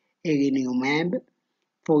antibody, erinumab,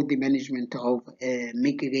 for the management of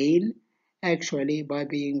migraine, actually by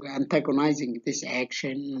antagonizing this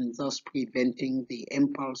action and thus preventing the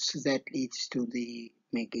impulse that leads to the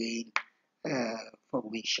migraine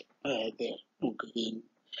formation, the migraine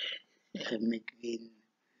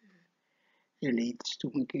leads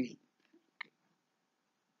to migraine.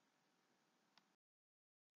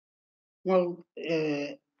 Well,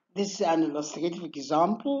 this is an illustrative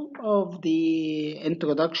example of the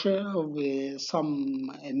introduction of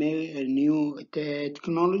some new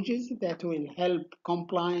technologies that will help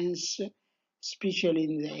compliance, especially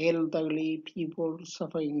in the elderly people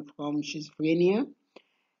suffering from schizophrenia,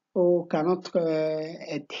 who cannot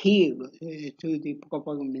adhere to the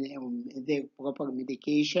their proper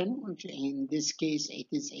medication, which in this case it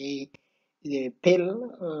is the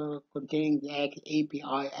pill containing the API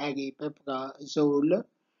aripiprazole.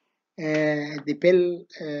 The pill,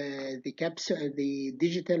 the capsule, the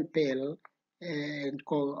digital pill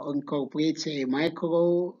incorporates a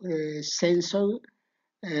microsensor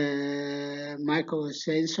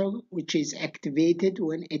which is activated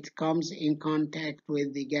when it comes in contact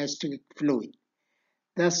with the gastric fluid,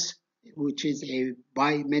 thus which is a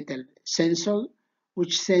bimetal sensor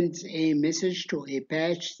which sends a message to a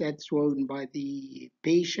patch that's worn by the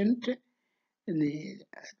patient. And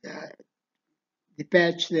the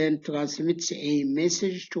patch then transmits a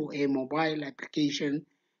message to a mobile application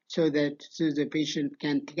so that the patient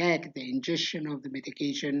can track the ingestion of the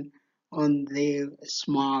medication on their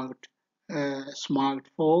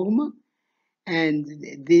smartphone, and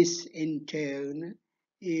this in turn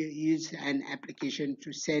use an application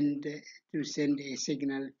to send a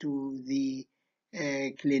signal to the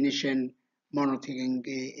clinician monitoring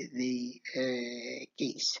the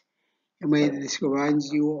case. This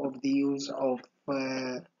reminds you of the use of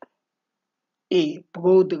a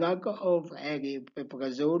prodrug of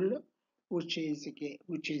aripiprazole, which is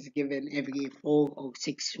given every 4 or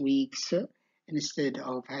 6 weeks instead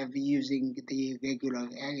of using the regular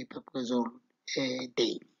aripiprazole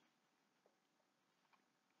daily.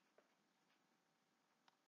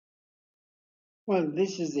 Well,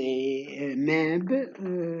 this is a map,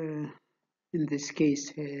 in this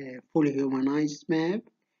case, fully humanized map,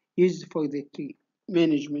 used for the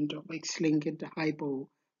management of X-linked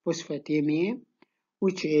hypophosphatemia,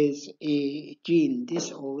 which is a gene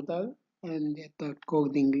disorder, and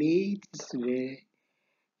accordingly, the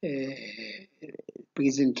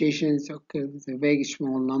presentations occur with a very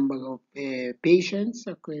small number of patients,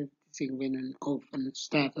 occur given an orphan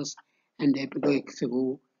status and a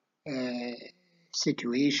breakthrough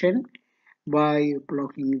situation by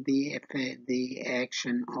blocking the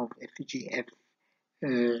action of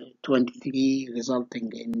FGF23,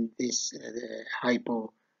 resulting in this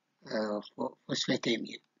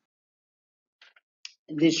hypophosphatemia.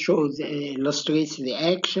 This illustrates the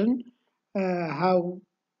action, how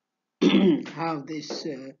how this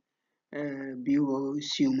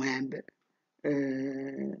Bureau-Sumab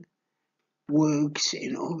works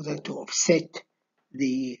in order to offset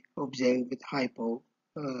the observed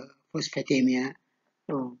hypophosphatemia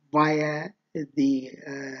via the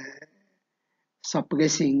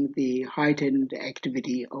suppressing the heightened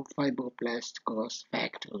activity of fibroblast growth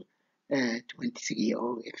factor 23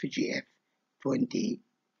 or FGF23.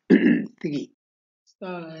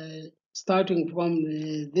 Starting from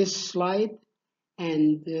this slide,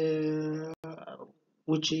 and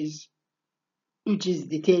which is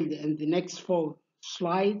detailed in the next 4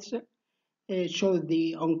 slides, show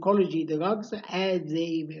the oncology drugs as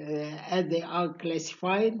they are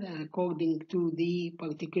classified according to the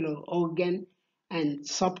particular organ and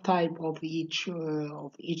subtype of each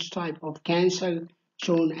type of cancer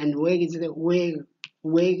shown, and where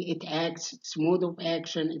it acts, its mode of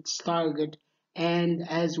action, its target, and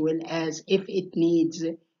as well as if it needs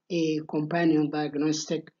a companion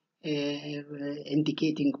diagnostic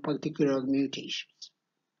indicating particular mutations.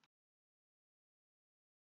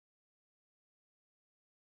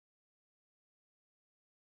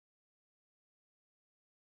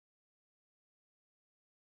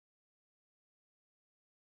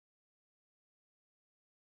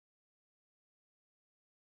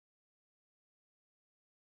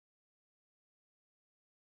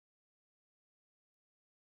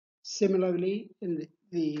 Similarly, in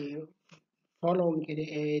the following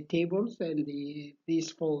tables and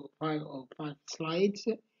these 4, 5 slides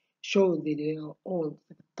show all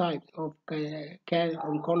types of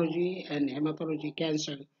oncology and hematology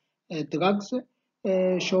cancer drugs,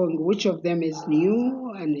 showing which of them is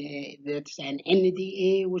new, and that's an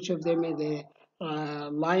NDA, which of them is a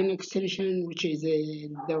line extension, which is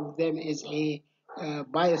of them is a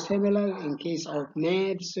biosimilar in case of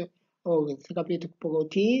mAbs or therapeutic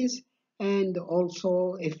proteins, and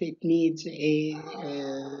also if it needs a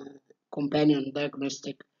companion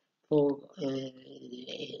diagnostic for the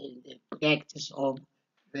practice of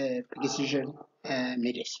the precision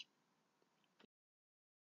medicine.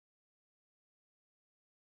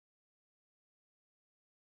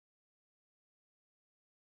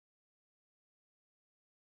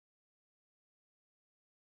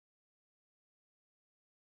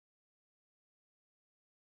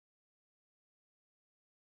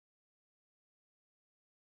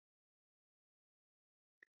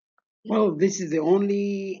 Well, this is the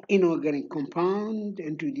only inorganic compound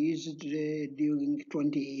introduced during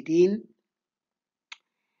 2018,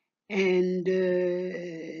 and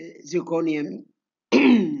zirconium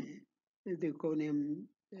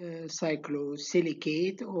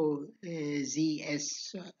cyclosilicate, or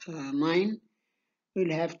ZS9.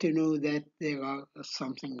 You'll have to know that there are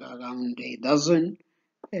something around a dozen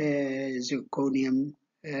zirconium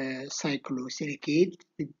cyclosilicate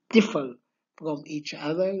that differ from each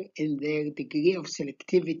other in their degree of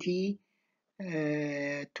selectivity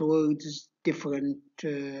towards different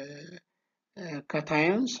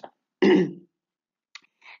cations.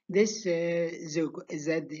 This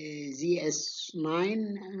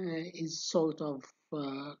ZS9 is sort of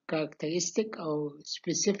characteristic or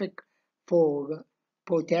specific for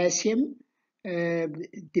potassium,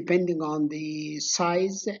 depending on the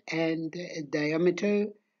size and diameter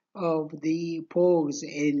of the pores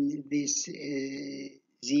in this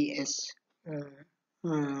ZS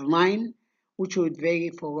line, which would vary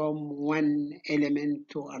from one element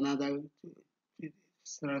to another,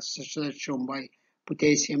 such as shown by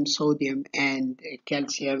potassium, sodium, and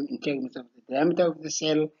calcium in terms of the diameter of the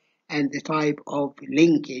cell and the type of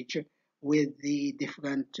linkage with the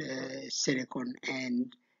different silicon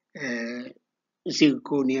and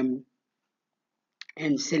zirconium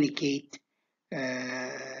and silicate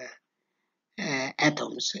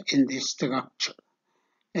atoms in this structure.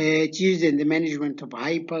 It's used in the management of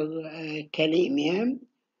hyperkalemia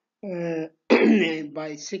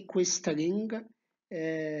by sequestering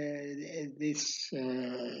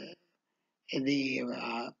the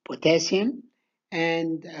potassium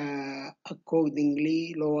and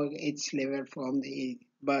accordingly lower its level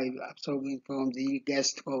by absorbing from the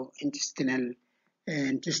gastrointestinal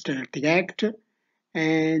tract,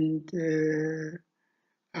 and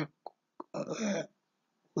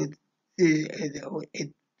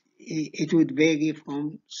it would vary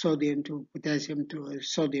from sodium to potassium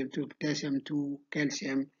to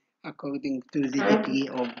calcium according to the degree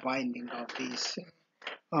of binding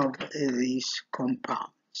of these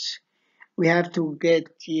compounds. We have to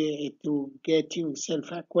get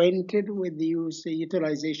yourself acquainted with the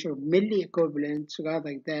utilization of milli equivalents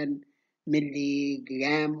rather than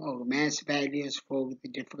milligram or mass values for the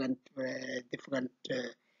different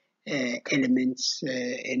elements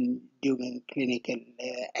during clinical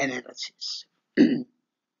analysis.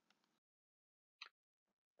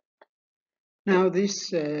 Now,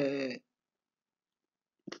 this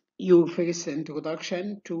your first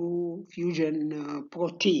introduction to fusion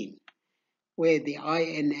protein, where the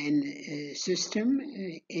INN system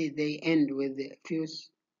they end with the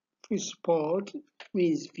fuse part,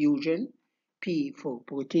 means fusion, P for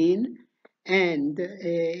protein, and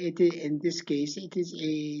in this case it is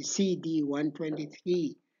a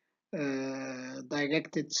CD123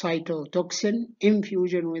 directed cytotoxin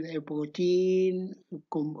infusion with a protein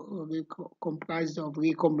comprised of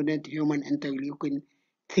recombinant human interleukin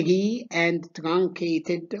 3 and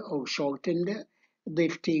truncated or shortened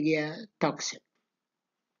diphtheria toxin.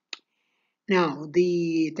 Now,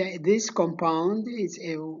 this compound is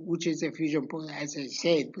which is a fusion, as I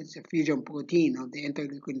said, it's a fusion protein of the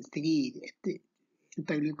interleukin 3,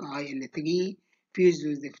 interleukin IL-3 fused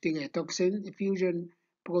with diphtheria toxin. The fusion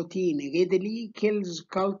protein readily kills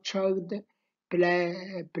cultured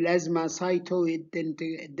plasmacytoid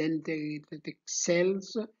dendritic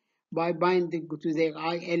cells by binding to their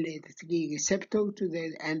IL-3 receptor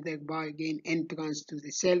and thereby gain entrance to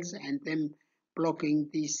the cells and then blocking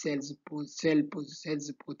these cells protein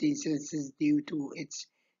synthesis due to its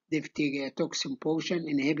diphtheria toxin portion,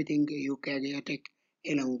 inhibiting eukaryotic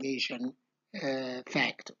elongation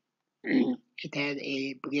factor. It had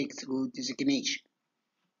a breakthrough designation.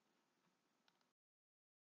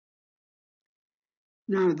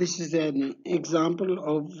 Now, this is an example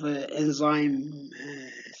of enzyme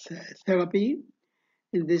therapy.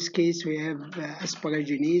 In this case, we have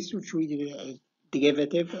asparaginase, which we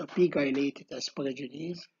derivative of pegylated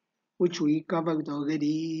asparaginase, which we covered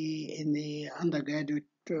already in the undergraduate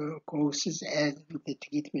courses as the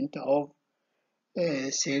treatment of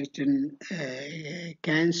certain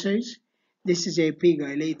cancers. This is a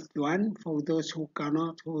pegylated one for those who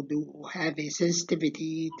have a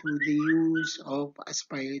sensitivity to the use of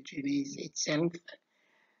asparaginase itself.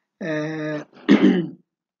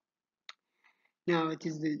 Now,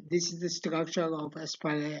 this is the structure of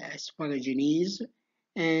asparaginase,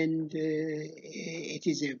 and it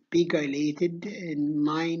is a pegylated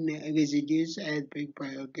 9 residues as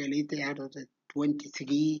pegylated out of the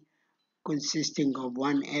 23, consisting of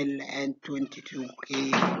 1L and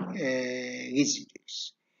 22K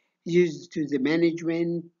residues, used to the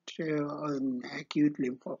management on acute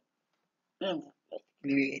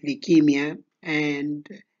leukemia and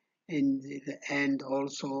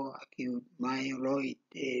also acute myeloid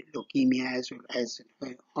leukemia, as well as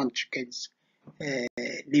Hodgkin's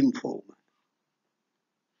lymphoma.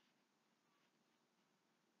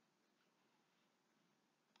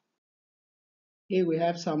 Here we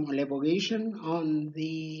have some elaboration on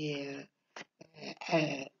the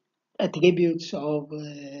attributes of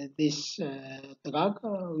this drug.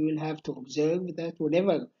 We will have to observe that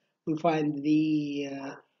whenever we find the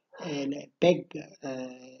PEG,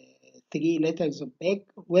 3 letters of PEG,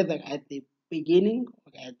 whether at the beginning or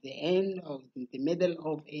at the end or in the middle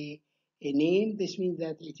of a name, this means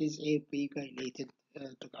that it is a pegylated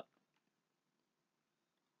drug.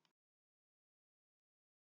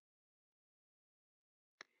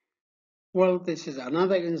 Well, this is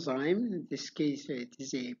another enzyme. In this case, it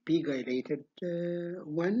is a pegylated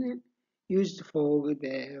one used for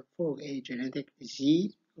a genetic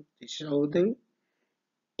disease disorder,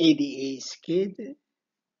 ADA-SCID,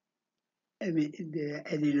 the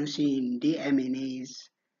adenosine deaminase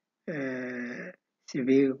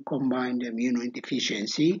severe combined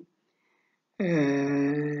immunodeficiency.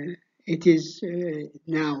 It is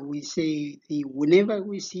now we say whenever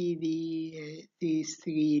we see these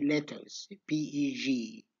three letters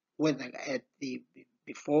PEG, whether at the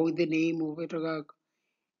before the name of a drug,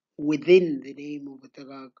 within the name of a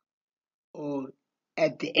drug, or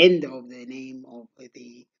at the end of the name of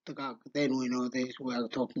the drug, then we know that we are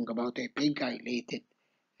talking about a pegylated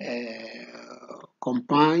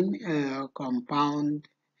compound,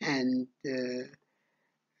 and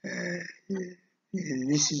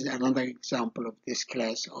this is another example of this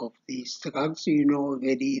class of these drugs. You know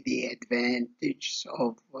already the advantages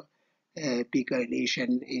of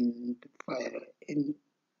pegylation in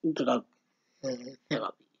drug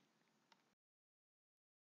therapy.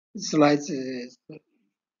 Slides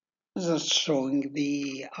just showing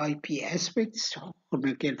the IP aspects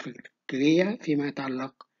هناك الفكرية فيما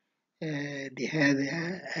يتعلق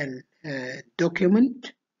بهذا الدوكيومنت.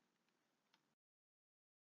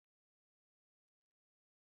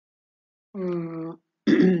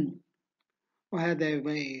 وهذا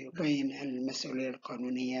يبين المسؤولية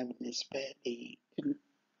القانونية بالنسبة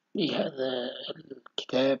لهذا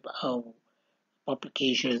الكتاب أو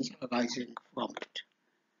publications arising from it.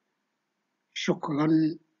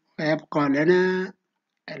 شكرا. ويبقى لنا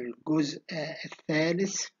الجزء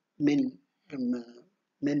الثالث من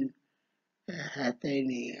هاتين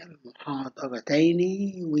المحاضرتين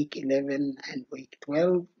week 11 and week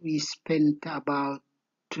 12. We spent about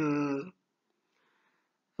 2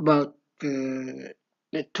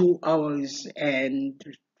 hours and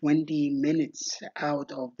 20 minutes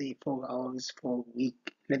out of the 4 hours for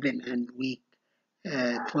week 11 and week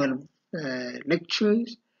 12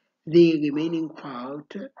 lectures. The remaining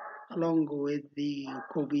part, along with the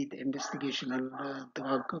COVID investigational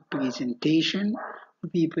drug presentation,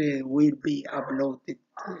 will be uploaded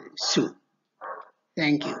soon.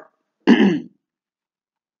 Thank you.